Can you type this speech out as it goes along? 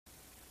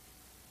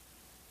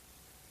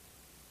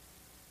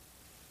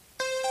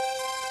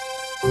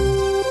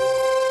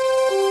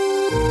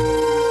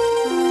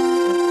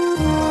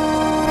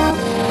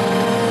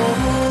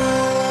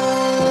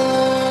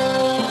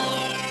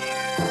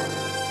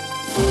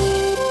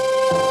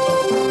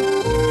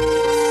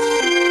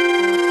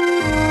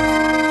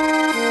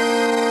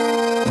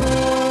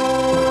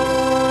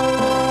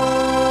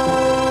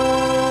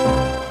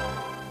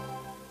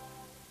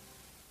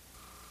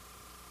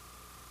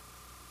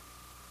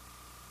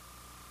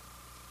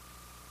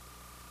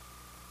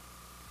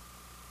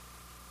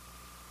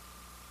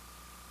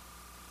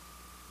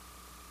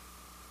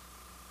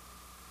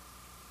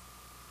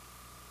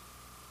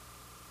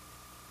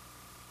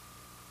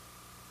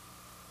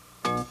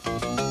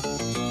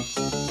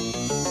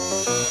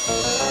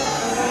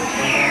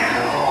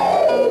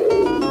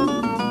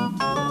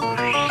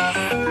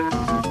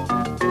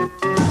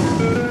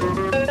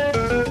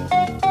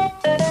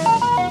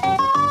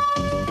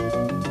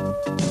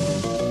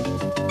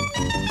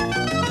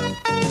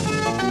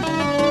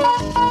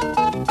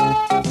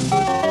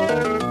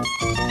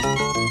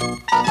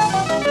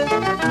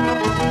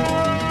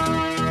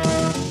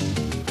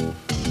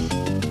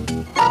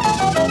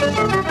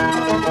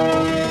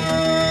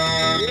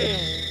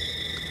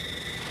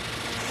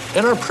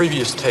In our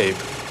previous tape,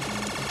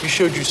 we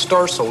showed you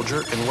Star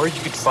Soldier and where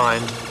you could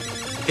find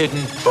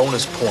hidden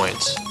bonus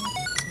points.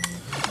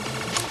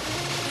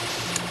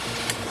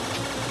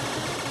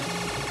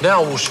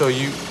 Now we'll show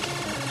you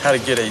how to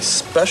get a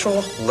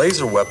special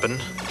laser weapon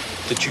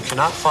that you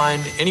cannot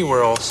find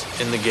anywhere else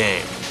in the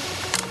game.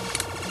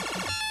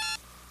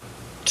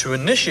 To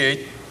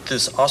initiate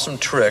this awesome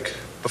trick,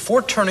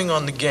 before turning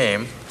on the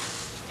game,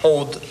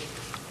 hold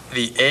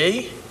the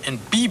A and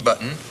B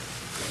button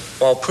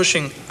while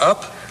pushing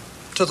up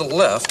to the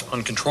left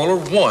on controller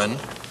 1.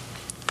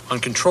 On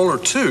controller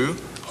 2,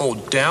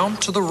 hold down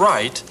to the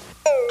right.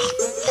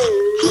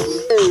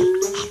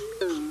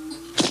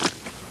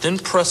 Then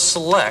press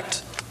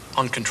select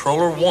on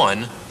controller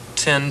 1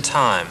 10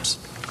 times.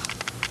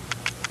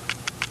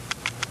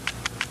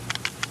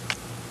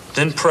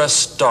 Then press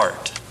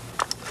start.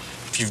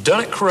 If you've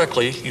done it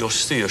correctly, you'll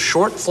see a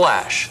short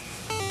flash.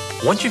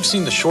 Once you've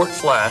seen the short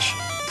flash,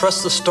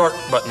 press the start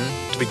button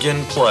to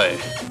begin play.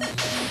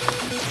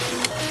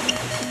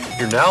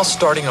 You're now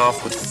starting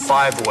off with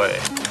 5-way.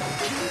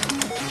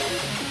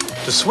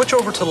 To switch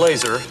over to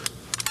laser,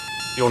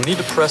 you'll need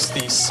to press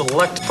the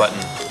select button.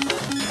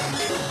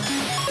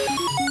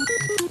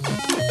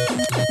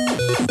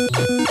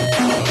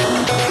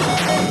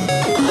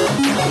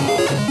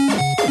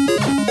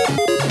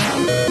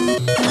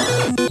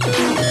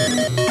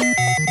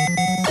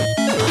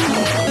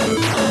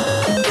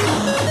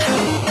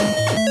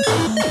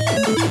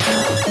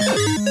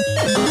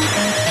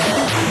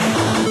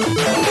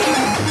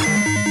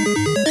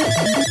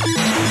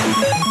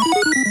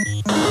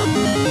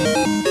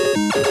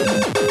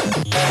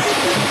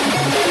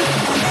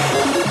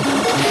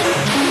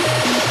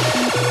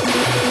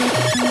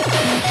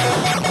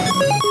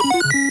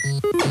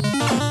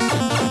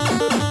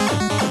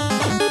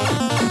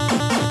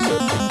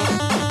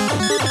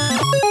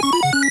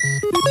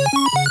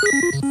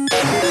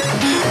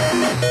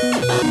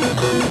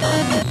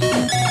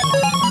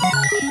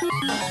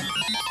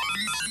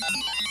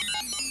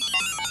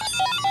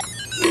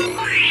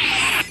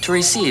 To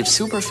receive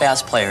super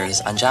fast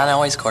players on John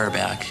Elway's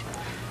quarterback,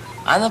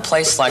 on the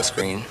play select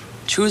screen,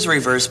 choose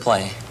reverse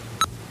play.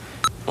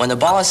 When the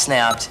ball is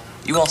snapped,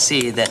 you will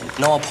see that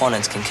no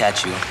opponents can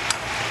catch you.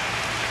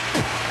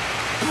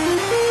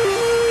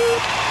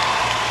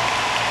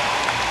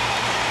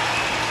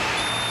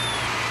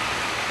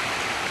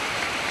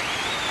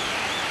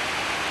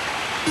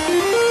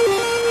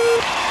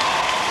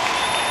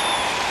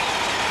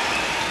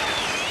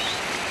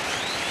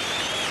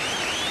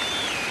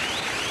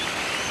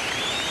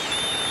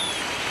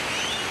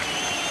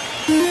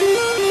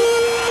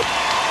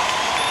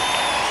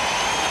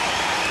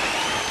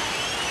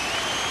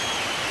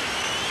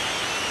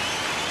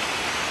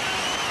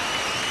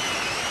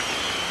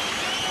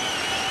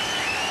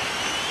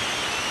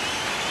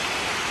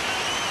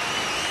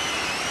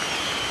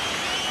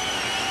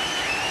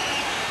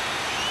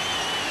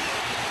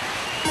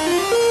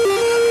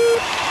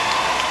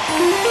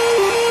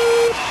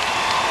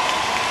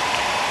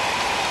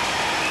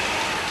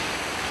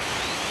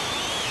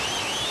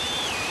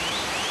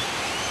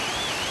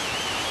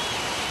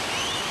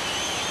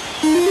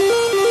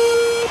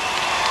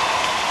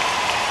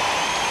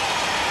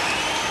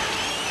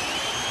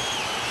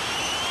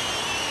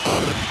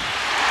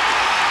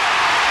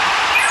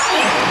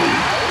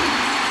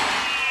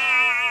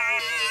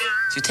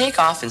 To take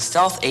off in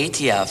Stealth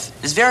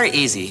ATF is very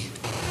easy.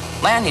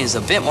 Landing is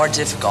a bit more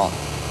difficult,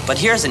 but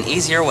here's an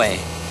easier way.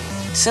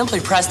 Simply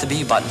press the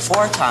B button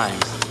 4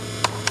 times.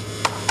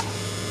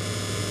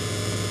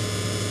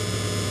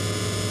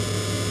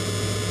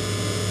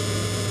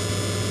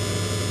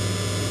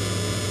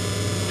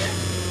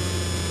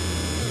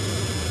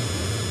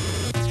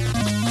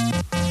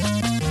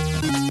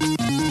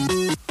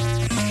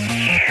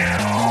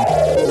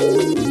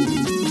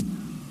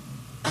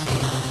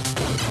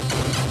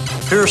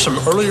 Here are some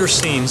earlier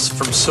scenes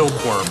from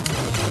Silkworm.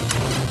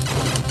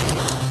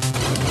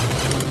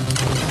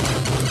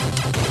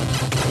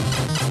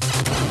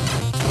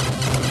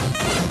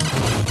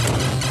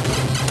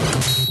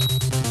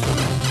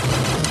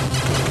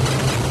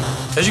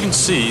 As you can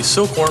see,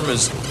 Silkworm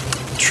is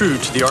true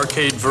to the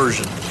arcade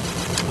version,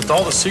 with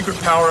all the secret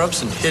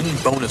power-ups and hidden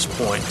bonus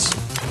points.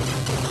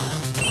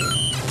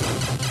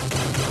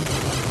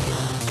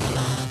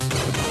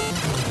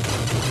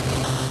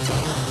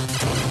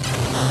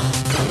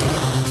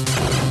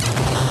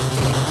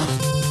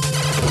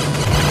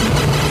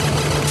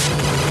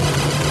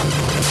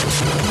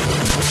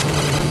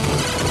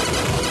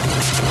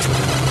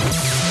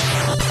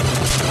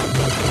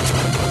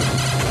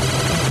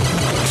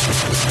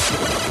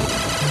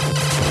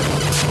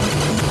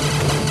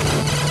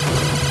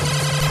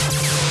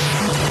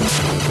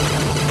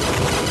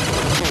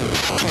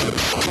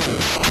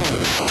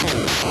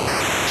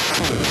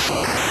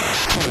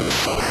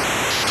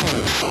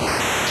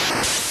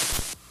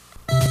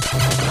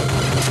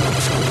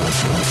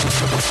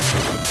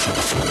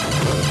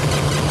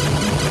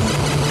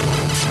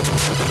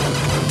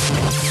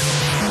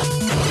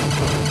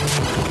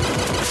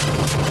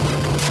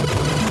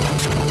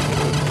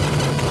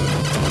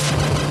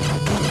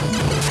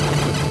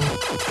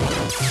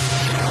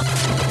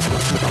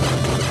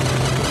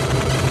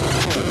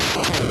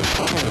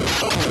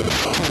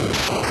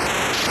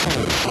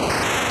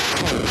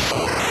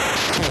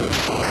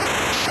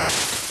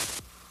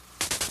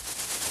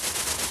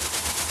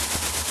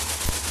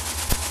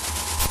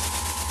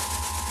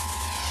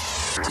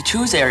 To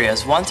choose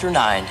areas 1 through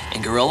 9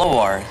 in Guerrilla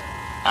War,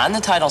 on the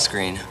title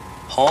screen,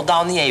 hold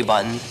down the A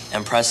button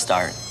and press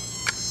start.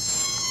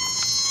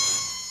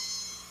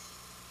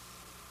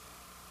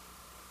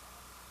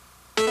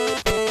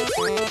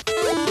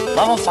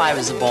 Level 5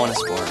 is a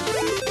bonus board.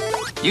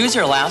 Use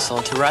your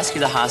lasso to rescue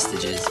the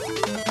hostages.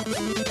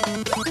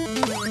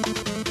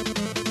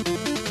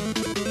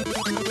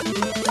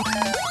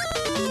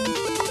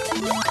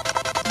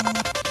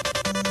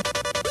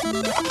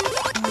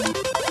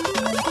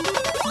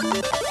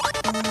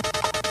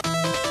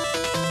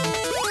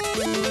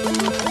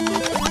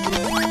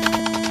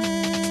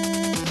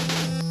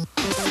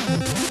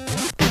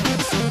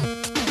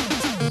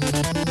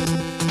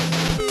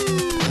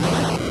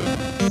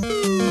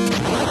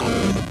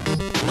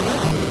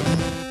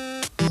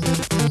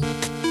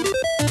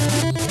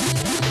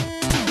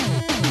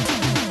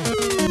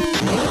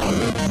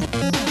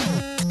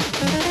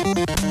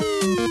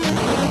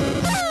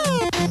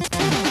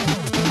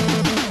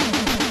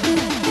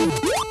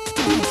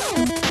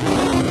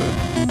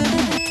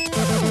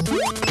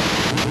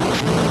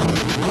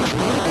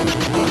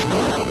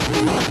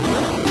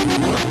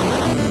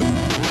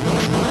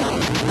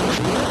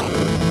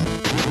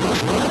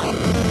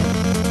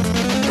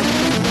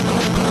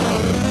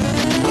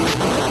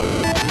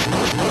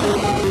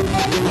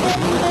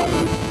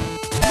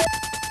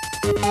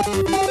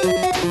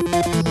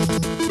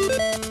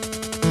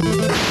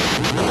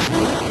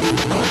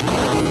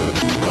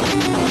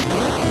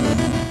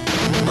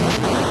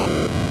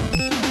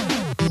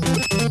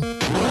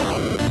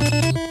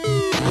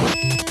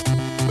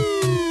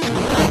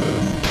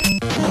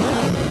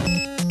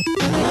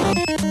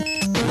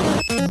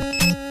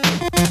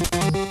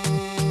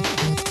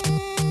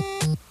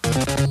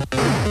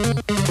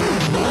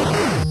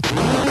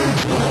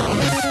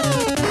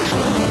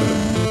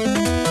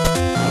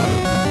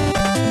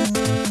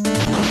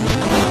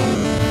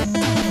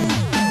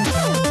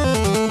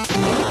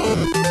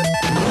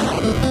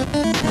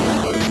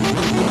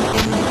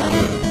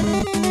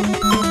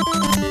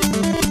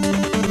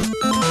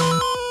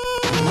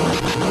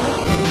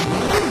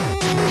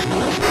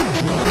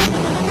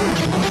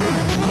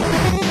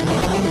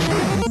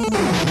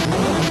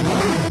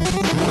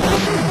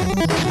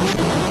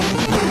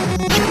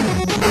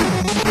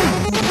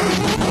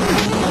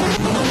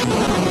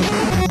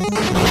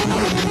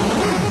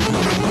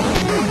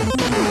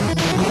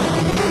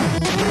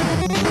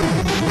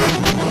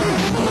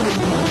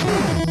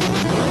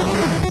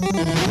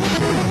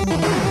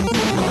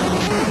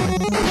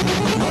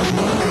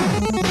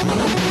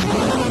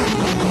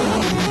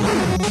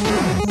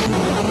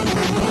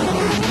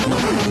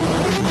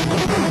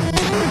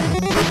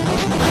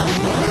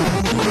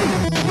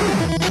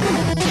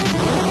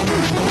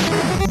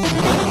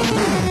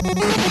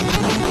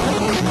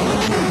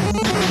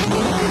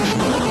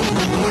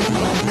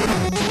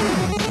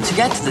 To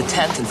get to the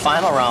 10th and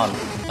final round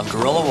of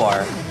Guerrilla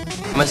War,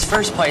 you must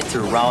first play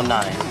through round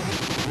 9.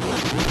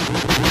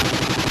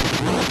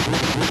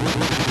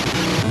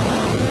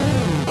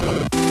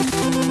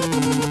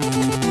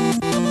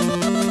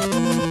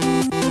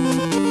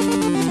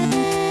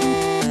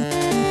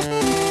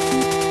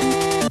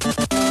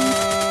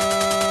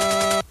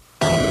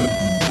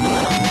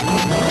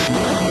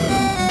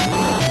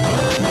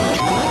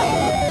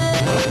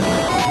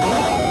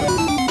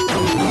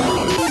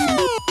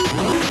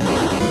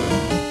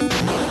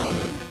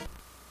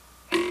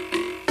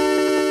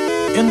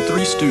 In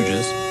Three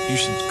Stooges, you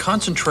should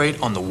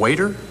concentrate on the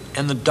waiter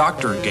and the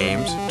doctor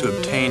games to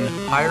obtain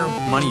higher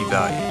money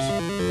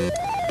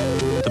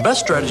values. The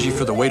best strategy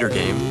for the waiter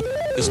game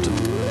is to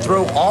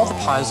throw all the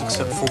pies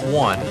except for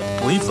one,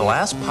 leave the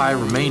last pie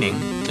remaining,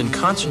 then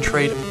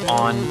concentrate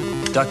on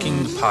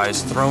ducking the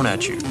pies thrown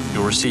at you.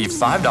 You'll receive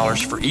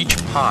 $5 for each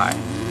pie.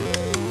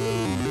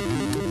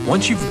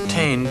 Once you've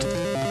obtained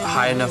a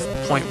high enough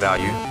point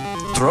value,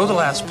 throw the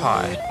last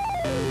pie.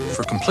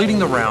 For completing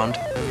the round,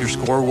 your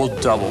score will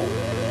double.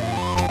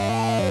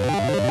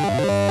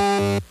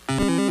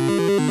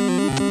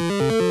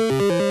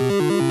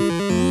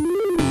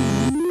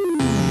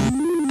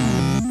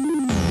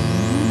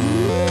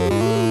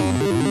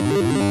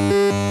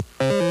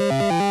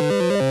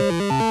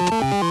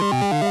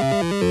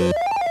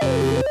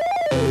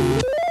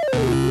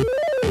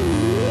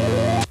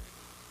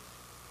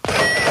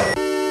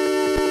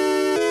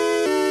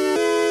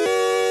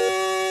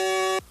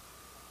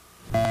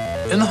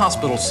 In the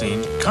hospital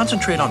scene,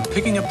 concentrate on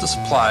picking up the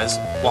supplies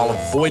while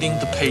avoiding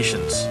the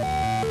patients.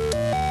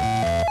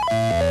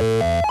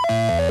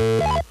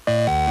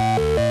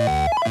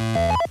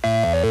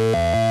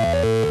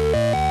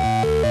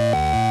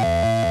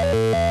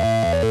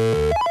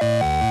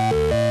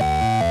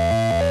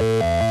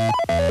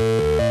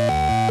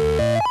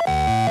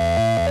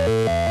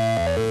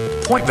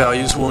 Point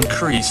values will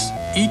increase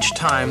each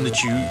time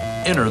that you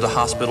enter the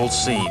hospital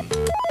scene.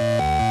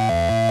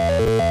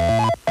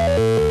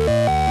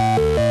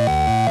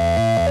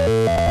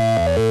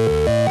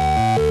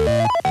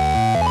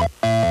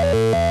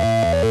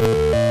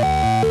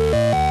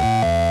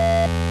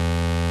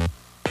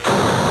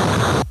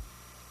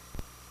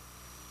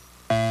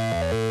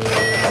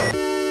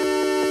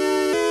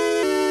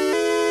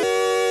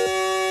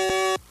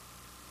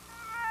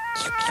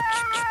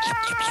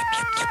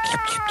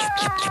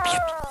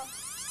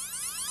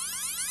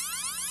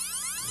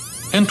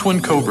 In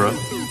Twin Cobra,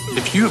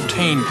 if you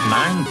obtain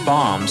 9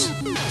 bombs,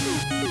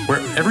 where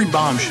every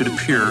bomb should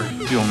appear,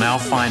 you'll now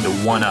find a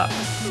 1-up.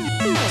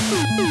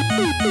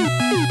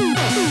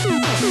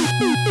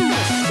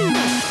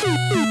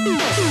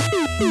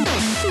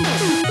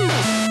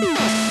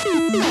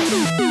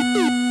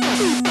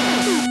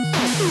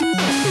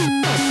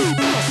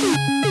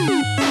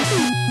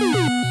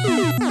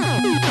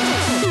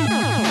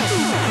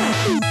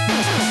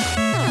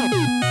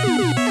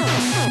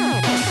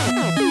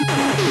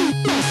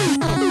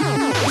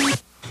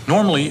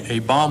 Normally, a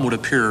bomb would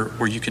appear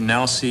where you can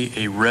now see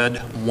a red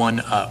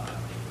 1-up.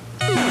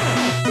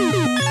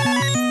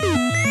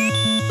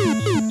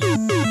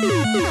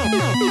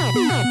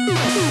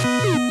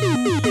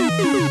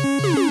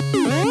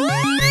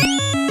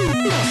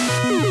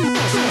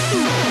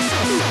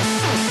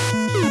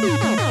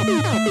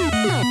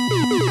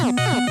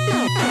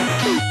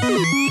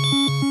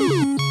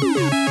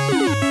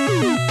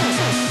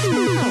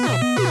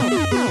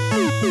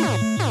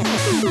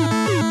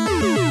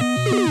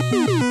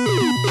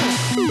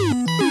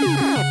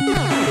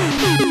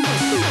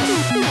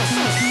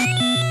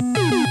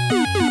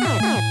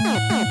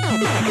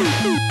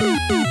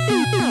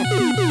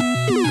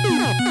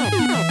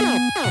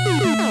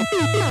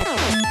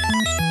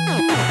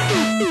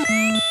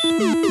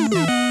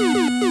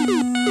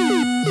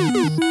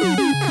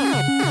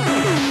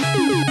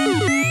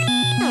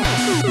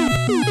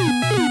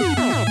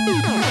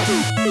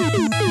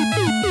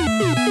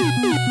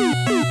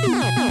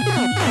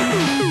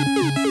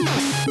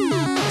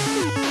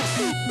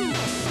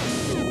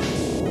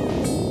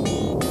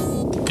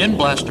 In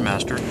Blaster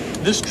Master,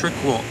 this trick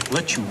will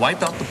let you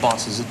wipe out the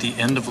bosses at the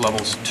end of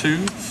levels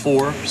 2,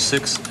 4,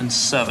 6, and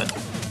 7.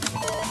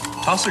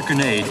 Toss a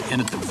grenade,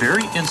 and at the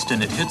very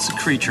instant it hits the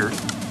creature,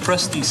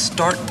 press the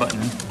start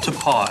button to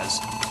pause.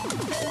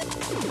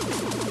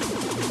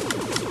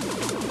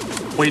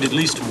 Wait at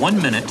least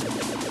 1 minute.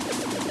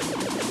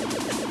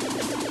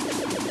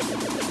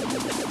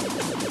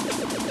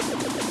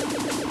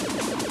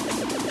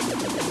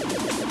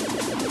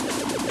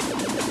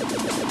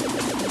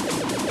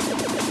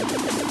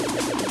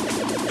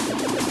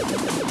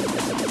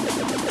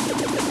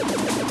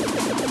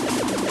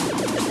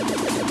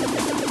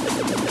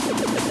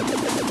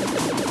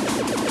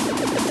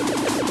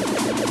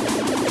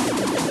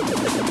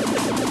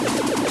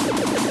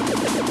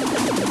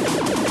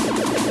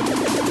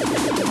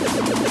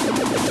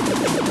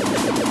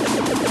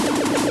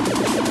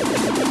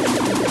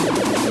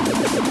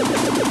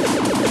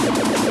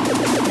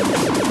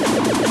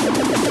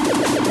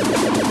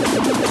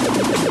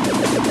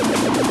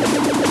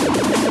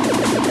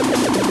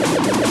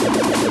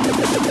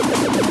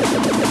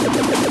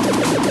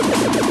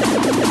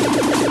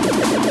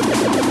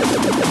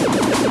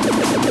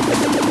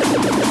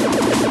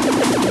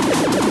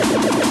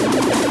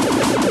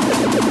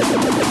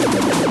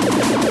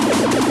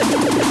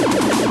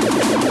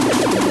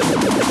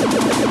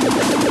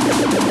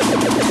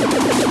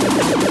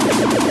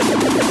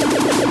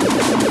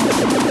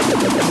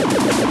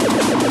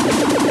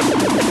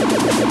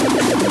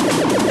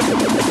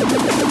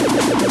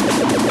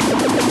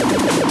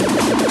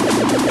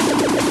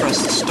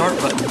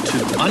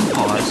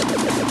 unpaused,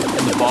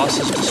 and the boss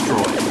is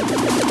destroyed.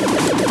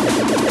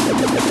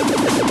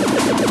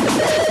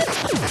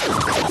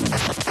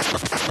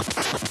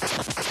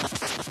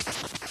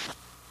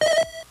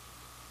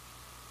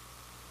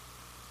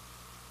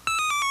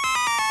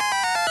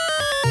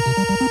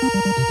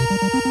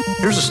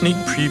 Here's a sneak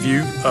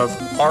preview of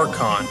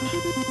Archon,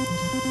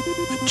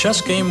 a chess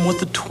game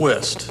with a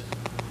twist.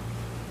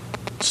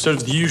 Instead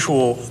of the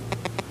usual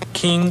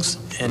kings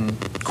and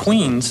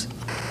queens,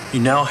 you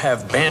now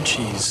have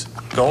banshees,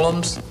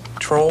 golems,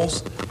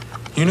 trolls,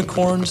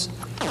 unicorns,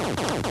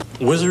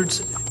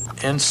 wizards,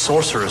 and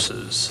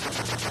sorceresses.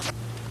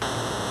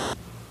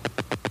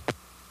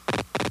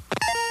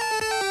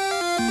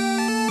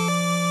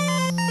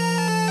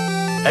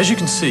 As you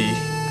can see,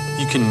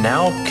 you can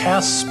now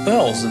cast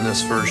spells in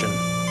this version.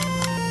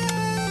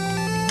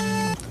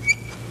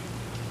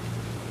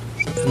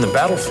 And the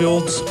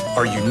battlefields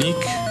are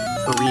unique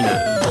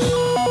arenas.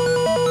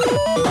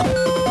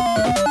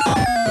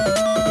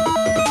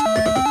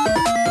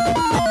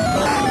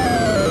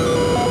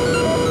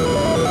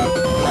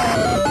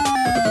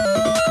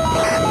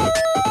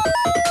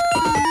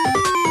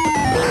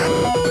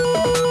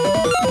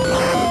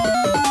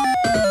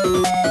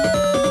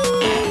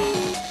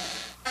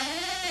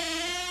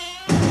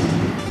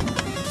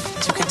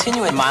 To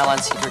continue in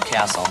Milon's secret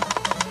castle,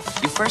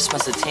 you first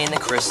must attain the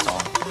crystal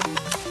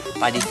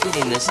by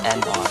defeating this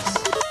end boss.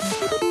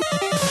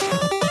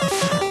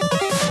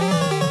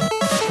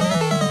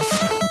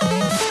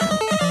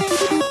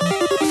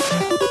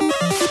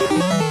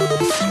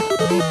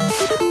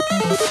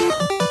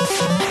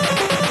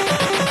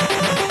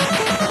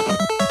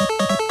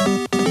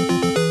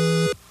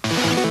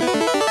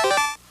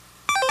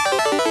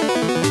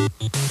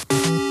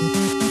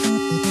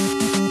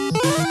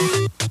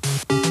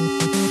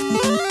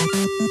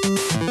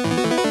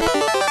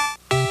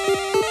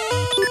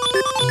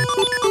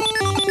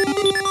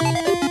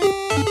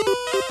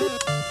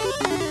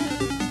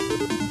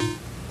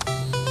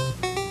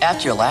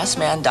 After your last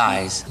man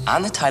dies,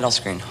 on the title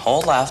screen,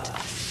 hold left,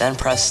 then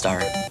press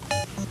start.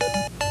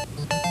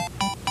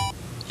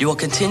 You will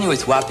continue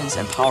with weapons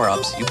and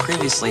power-ups you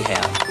previously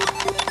had.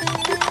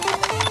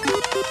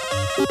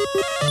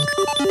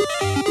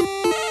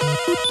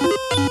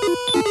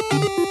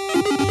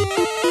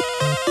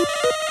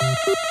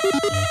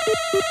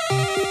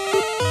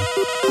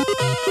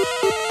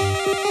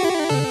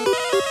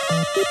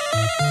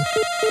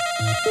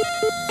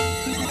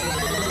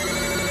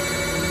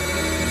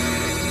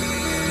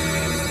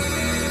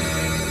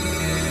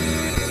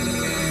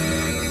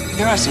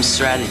 Here are some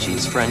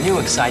strategies for a new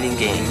exciting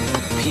game,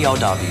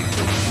 POW.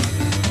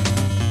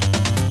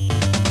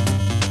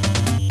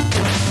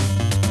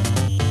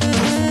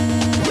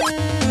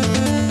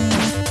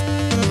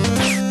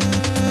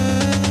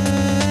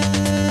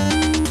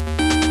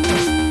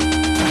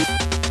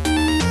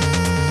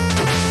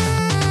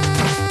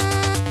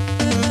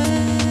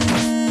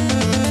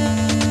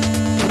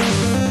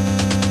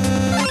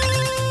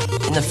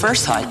 In the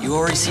first hut, you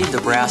will receive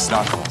the brass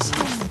knuckles.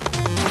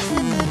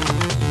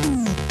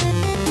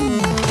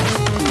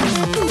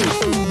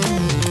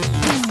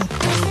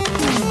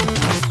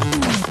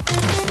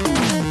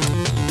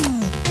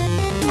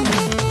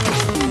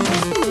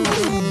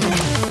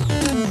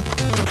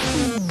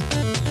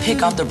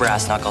 Pick up the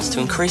brass knuckles to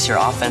increase your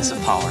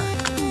offensive power.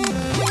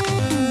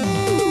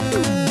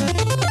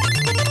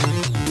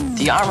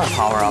 The armor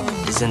power-up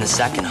is in the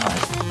second hut.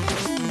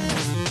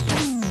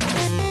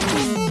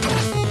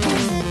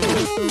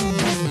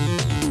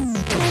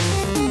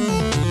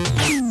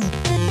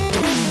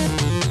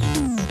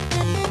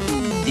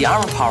 The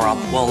armor power-up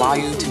will allow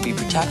you to be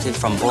protected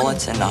from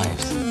bullets and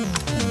knives. In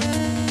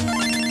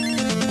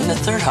the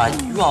third hut,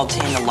 you will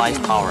obtain the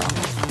life power-up.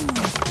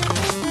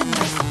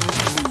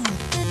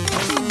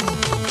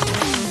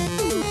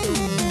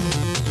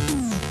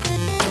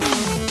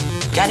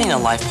 Getting a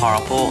life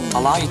power-up will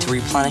allow you to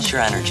replenish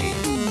your energy.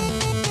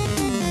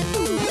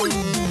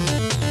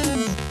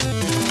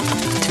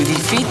 To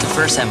defeat the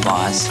first end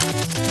boss,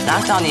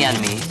 knock down the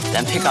enemy,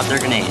 then pick up their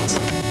grenades.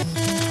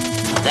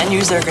 Then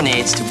use their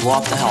grenades to blow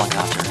up the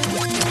helicopter.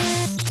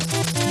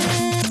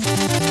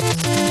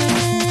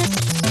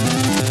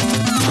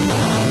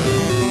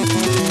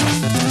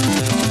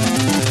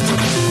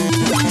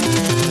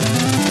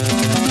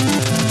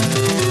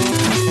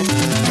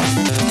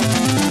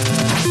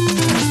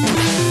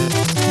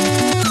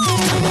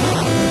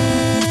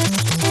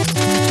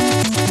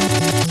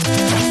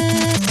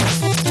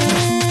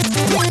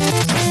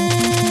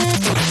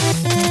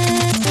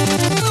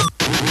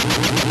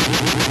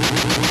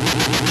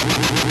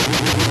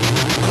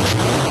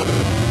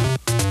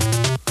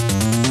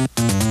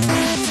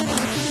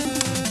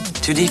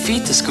 To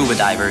defeat the scuba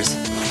divers,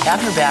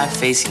 have your back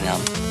facing them,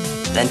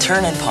 then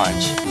turn and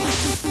punch.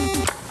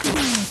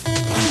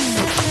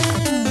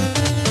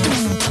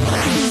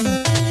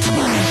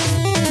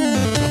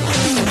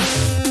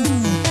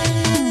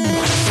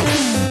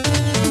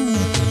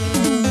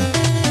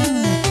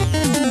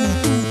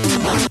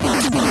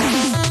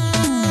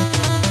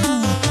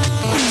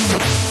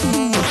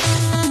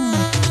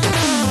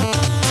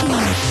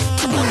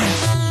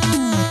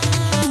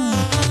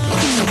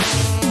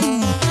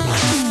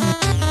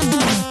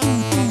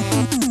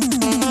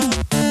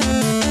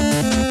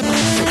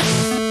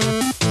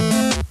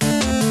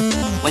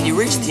 When you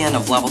reach the end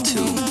of level 2,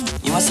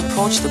 you must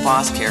approach the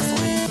boss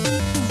carefully.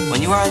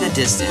 When you are at a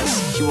distance,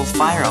 he will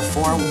fire a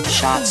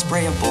 4-shot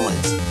spray of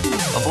bullets.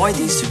 Avoid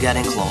these to get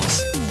in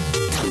close.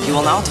 He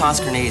will now toss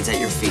grenades at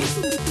your feet.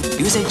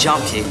 Use a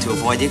jump kick to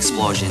avoid the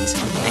explosions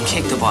and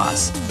kick the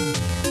boss.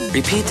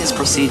 Repeat this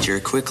procedure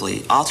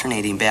quickly,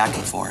 alternating back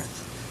and forth.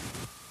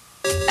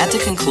 At the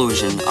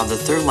conclusion of the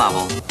third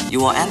level, you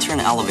will enter an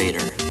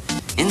elevator.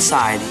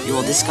 Inside, you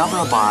will discover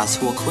a boss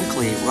who will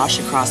quickly rush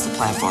across the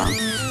platform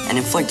and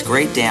inflict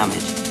great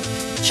damage.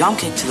 Jump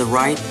kick to the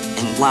right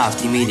and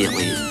left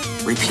immediately,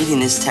 repeating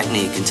this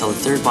technique until the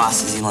third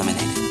boss is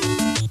eliminated.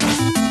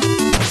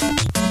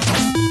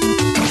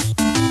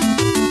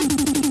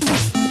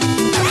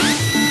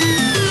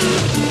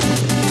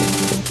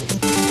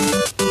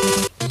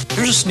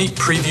 Here's a sneak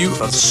preview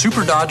of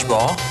Super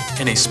Dodgeball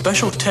and a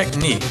special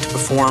technique to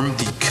perform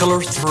the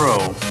killer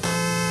throw.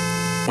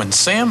 When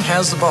Sam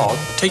has the ball,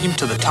 take him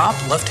to the top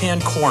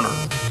left-hand corner.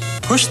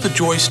 Push the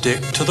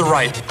joystick to the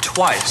right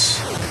twice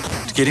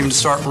to get him to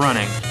start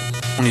running.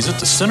 When he's at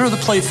the center of the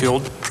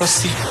playfield,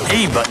 press the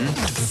A button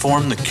to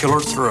perform the killer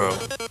throw.